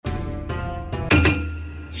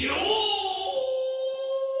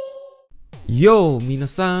Yo,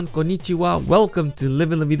 minasan, konnichiwa. Welcome to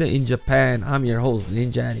Living La Vida in Japan. I'm your host,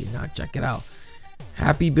 Ninja Addy. Now check it out.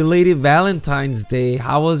 Happy belated Valentine's Day.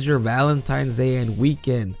 How was your Valentine's Day and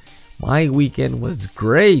weekend? My weekend was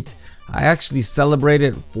great. I actually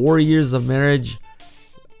celebrated 4 years of marriage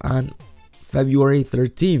on February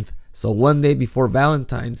 13th. So one day before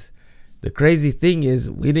Valentine's. The crazy thing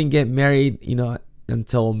is we didn't get married,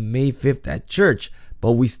 until May 5th at church.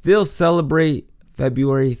 But we still celebrate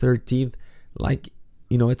February 13th like,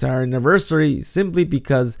 it's our anniversary simply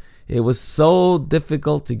because it was so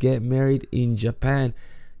difficult to get married in Japan.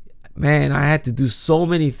 Man, I had to do so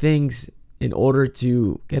many things in order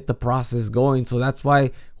to get the process going. So that's why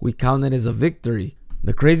we count it as a victory.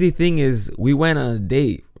 The crazy thing is we went on a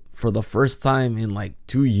date for the first time in like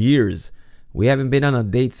 2 years. We haven't been on a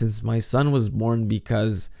date since my son was born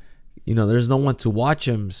because, there's no one to watch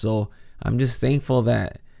him. So I'm just thankful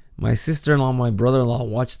that my sister-in-law and my brother-in-law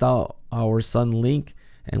watched out our son Link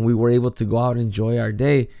and we were able to go out and enjoy our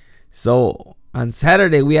day. So on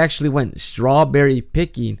Saturday, we actually went strawberry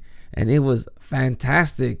picking and it was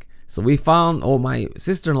fantastic. So my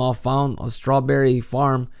sister-in-law found a strawberry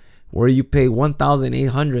farm where you pay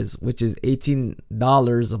 $1,800, which is $18,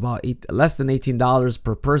 less than $18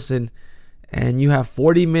 per person. And you have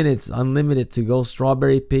 40 minutes unlimited to go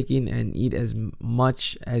strawberry picking and eat as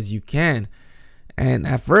much as you can. And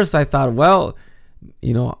at first I thought,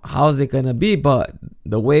 how's it going to be? But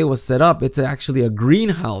the way it was set up, it's actually a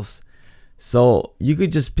greenhouse. So you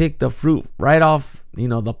could just pick the fruit right off,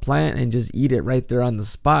 the plant and just eat it right there on the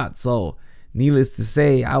spot. So needless to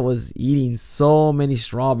say, I was eating so many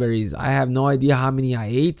strawberries. I have no idea how many I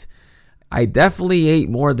ate. I definitely ate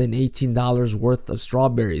more than $18 worth of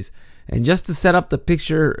strawberries. And just to set up the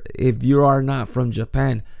picture, if you are not from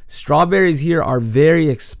Japan, strawberries here are very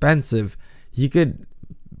expensive. You could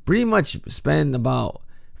pretty much spend about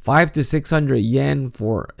 500 to 600 yen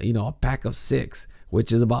for a pack of 6,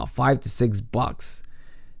 which is about $5 to $6,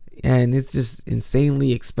 and it's just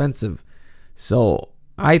insanely expensive. So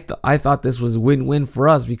I thought this was win-win for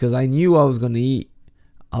us because I knew I was going to eat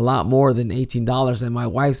a lot more than $18, and my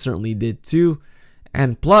wife certainly did too.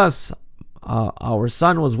 And plus, our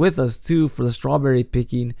son was with us too for the strawberry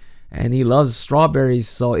picking, and he loves strawberries,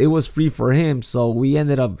 so it was free for him. So we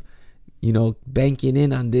ended up banking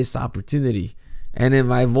in on this opportunity. And if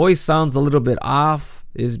my voice sounds a little bit off,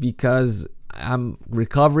 is because I'm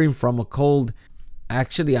recovering from a cold.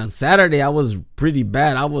 Actually, on Saturday, I was pretty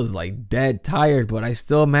bad. I was like dead tired, but I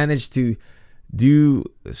still managed to do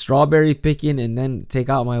strawberry picking and then take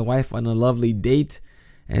out my wife on a lovely date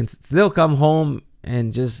and still come home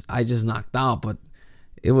and I just knocked out, but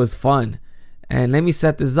it was fun. And let me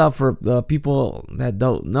set this up for the people that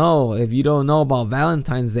don't know. If you don't know about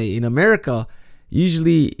Valentine's Day, in America,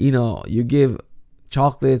 usually, you give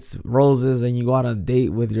chocolates, roses, and you go on a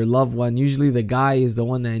date with your loved one. Usually the guy is the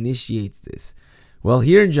one that initiates this. Well,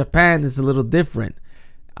 here in Japan, it's a little different.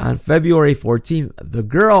 On February 14th, the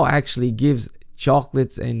girl actually gives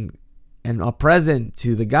chocolates and a present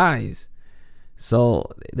to the guys. So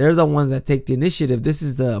they're the ones that take the initiative. This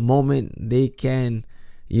is the moment they can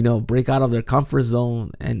break out of their comfort zone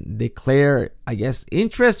and declare, I guess,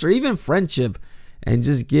 interest or even friendship and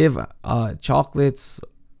just give chocolates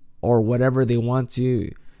or whatever they want to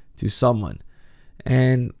someone.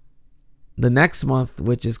 And the next month,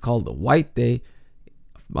 which is called White Day,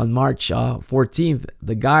 on March 14th,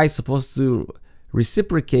 the guy's supposed to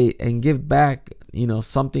reciprocate and give back,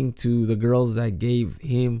 something to the girls that gave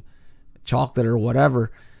him chocolate or whatever.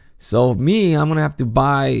 So me, I'm gonna have to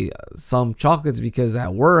buy some chocolates because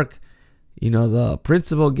at work, the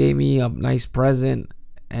principal gave me a nice present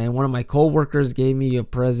and one of my co-workers gave me a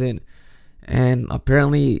present, and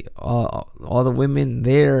apparently all the women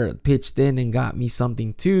there pitched in and got me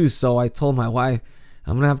something too. So I told my wife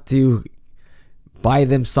I'm gonna have to buy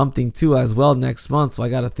them something too as well next month. So I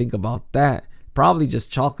gotta think about that. Probably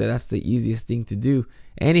just chocolate. That's the easiest thing to do.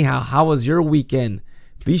 Anyhow, how was your weekend?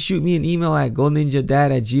 Please shoot me an email at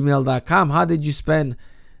goninjadad@gmail.com. How did you spend,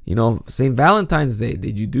 St. Valentine's Day?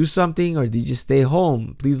 Did you do something or did you stay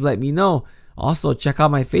home? Please let me know. Also, check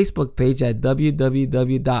out my Facebook page at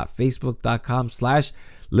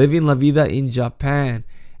www.facebook.com/Living La Vida in Japan.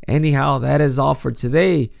 Anyhow, that is all for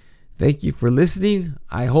today. Thank you for listening.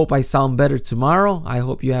 I hope I sound better tomorrow. I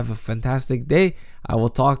hope you have a fantastic day. I will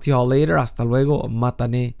talk to you all later. Hasta luego.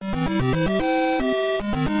 Matane.